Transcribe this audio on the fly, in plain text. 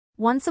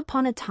Once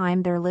upon a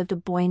time there lived a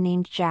boy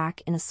named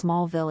Jack in a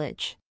small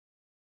village.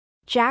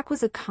 Jack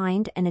was a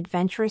kind and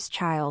adventurous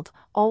child,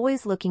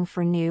 always looking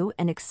for new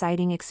and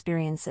exciting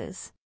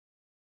experiences.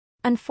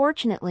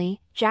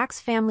 Unfortunately, Jack's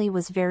family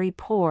was very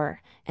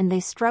poor, and they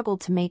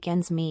struggled to make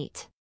ends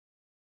meet.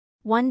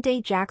 One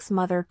day Jack's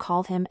mother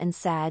called him and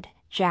said,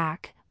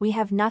 "Jack, we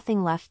have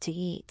nothing left to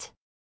eat.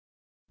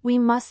 We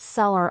must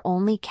sell our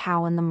only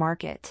cow in the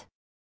market.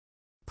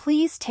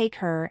 Please take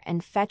her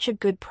and fetch a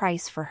good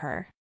price for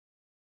her."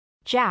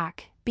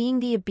 Jack, being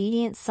the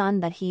obedient son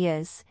that he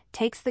is,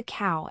 takes the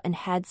cow and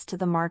heads to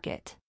the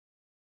market.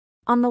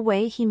 On the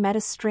way he met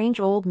a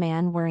strange old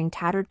man wearing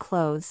tattered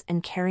clothes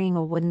and carrying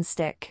a wooden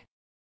stick.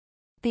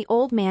 The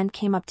old man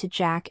came up to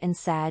Jack and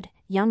said,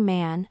 "Young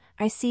man,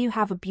 I see you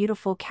have a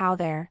beautiful cow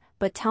there,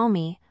 but tell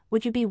me,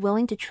 would you be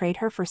willing to trade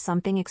her for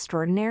something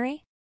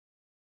extraordinary?"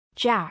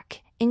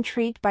 Jack,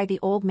 intrigued by the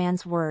old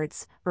man's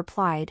words,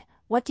 replied,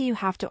 "What do you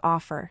have to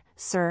offer,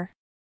 sir?"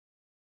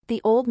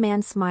 The old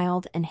man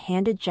smiled and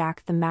handed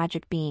Jack the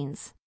magic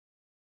beans.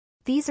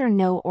 "These are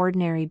no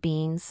ordinary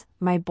beans,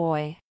 my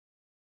boy.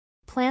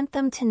 Plant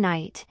them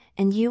tonight,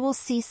 and you will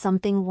see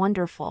something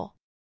wonderful."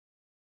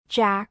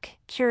 Jack,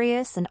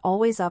 curious and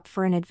always up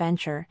for an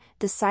adventure,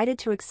 decided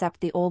to accept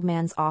the old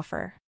man's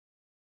offer.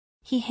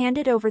 He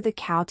handed over the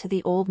cow to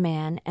the old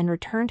man and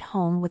returned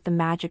home with the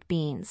magic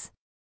beans.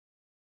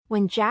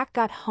 When Jack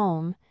got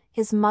home,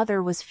 his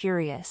mother was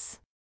furious.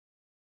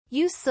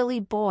 "You silly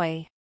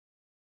boy!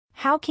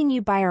 How can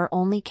you buy our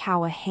only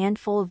cow a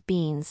handful of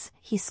beans?"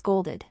 he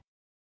scolded.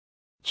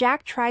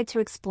 Jack tried to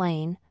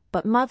explain,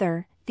 "But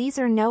mother, these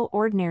are no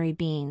ordinary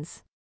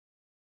beans.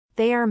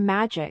 They are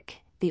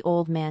magic," the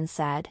old man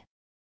said.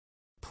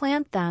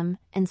 "Plant them,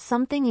 and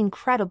something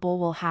incredible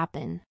will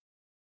happen."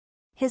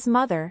 His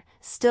mother,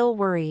 still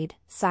worried,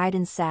 sighed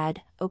and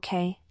said,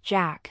 "Okay,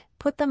 Jack,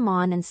 put them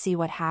on and see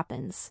what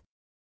happens.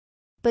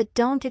 But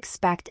don't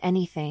expect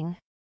anything."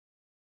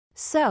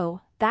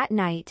 So, that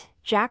night,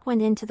 Jack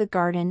went into the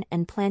garden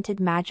and planted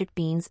magic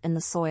beans in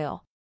the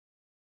soil.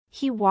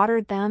 He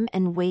watered them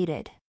and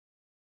waited.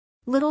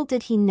 Little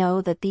did he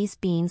know that these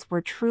beans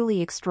were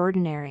truly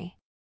extraordinary.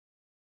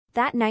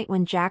 That night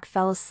when Jack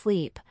fell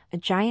asleep, a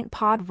giant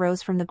pod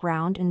rose from the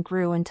ground and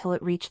grew until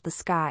it reached the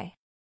sky.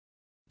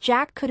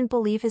 Jack couldn't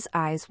believe his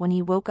eyes when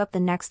he woke up the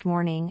next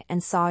morning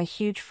and saw a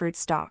huge fruit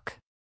stalk.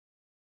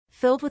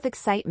 Filled with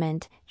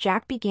excitement,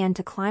 Jack began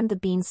to climb the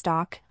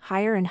beanstalk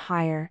higher and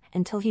higher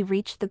until he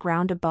reached the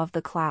ground above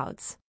the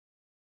clouds.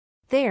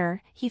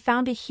 There, he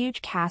found a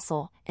huge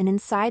castle, and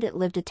inside it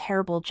lived a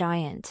terrible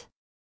giant.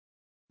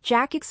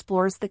 Jack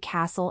explores the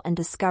castle and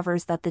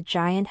discovers that the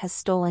giant has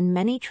stolen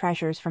many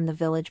treasures from the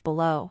village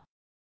below.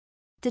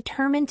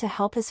 Determined to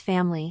help his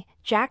family,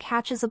 Jack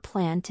hatches a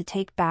plan to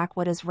take back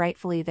what is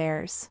rightfully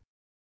theirs.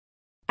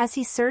 As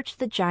he searched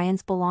the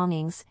giant's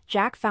belongings,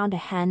 Jack found a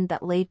hen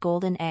that laid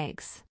golden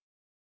eggs.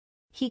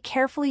 He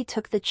carefully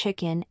took the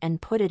chicken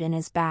and put it in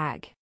his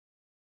bag.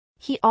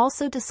 He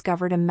also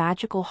discovered a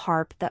magical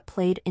harp that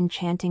played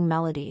enchanting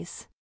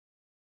melodies.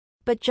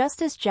 But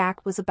just as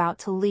Jack was about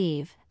to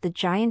leave, the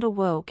giant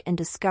awoke and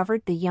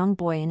discovered the young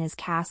boy in his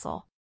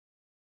castle.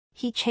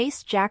 He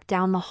chased Jack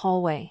down the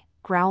hallway,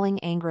 growling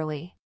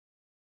angrily.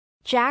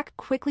 Jack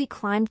quickly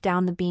climbed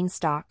down the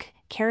beanstalk,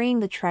 carrying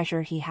the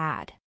treasure he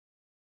had.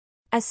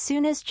 As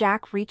soon as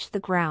Jack reached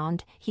the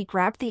ground, he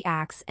grabbed the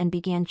axe and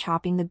began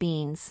chopping the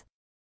beans.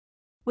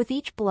 With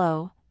each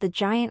blow, the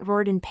giant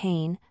roared in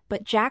pain,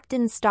 but Jack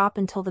didn't stop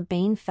until the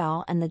bean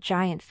fell and the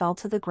giant fell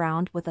to the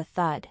ground with a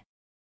thud.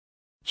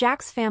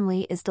 Jack's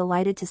family is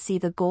delighted to see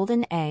the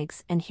golden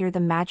eggs and hear the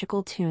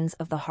magical tunes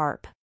of the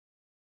harp.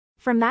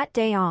 From that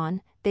day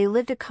on, they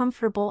lived a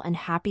comfortable and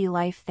happy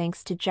life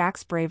thanks to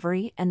Jack's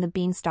bravery and the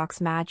beanstalk's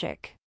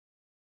magic.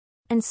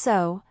 And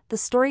so, the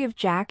story of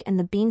Jack and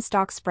the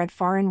beanstalk spread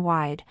far and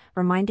wide,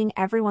 reminding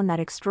everyone that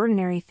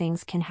extraordinary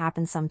things can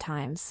happen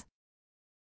sometimes.